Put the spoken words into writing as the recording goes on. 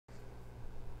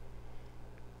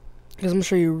Because I'm gonna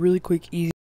show you a really quick,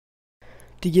 easy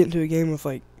to get into a game with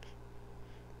like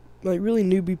really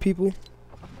newbie people.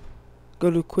 Go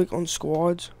to click on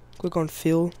squads, click on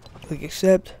fill, click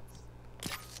accept.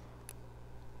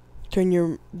 Turn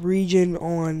your region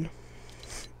on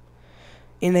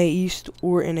NA East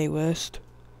or NA West.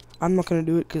 I'm not gonna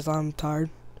do it because I'm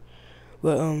tired.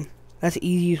 But that's the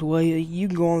easiest way. You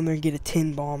can go on there and get a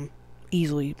 10 bomb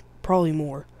easily, probably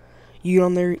more. You get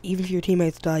on there, even if your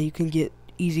teammates die, you can get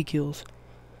easy kills.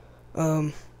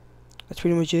 That's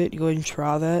pretty much it. You go ahead and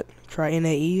try that. Try NA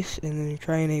East and then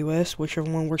try NA West, whichever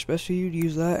one works best for you.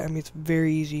 Use that. I mean, it's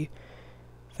very easy.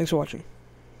 Thanks for watching.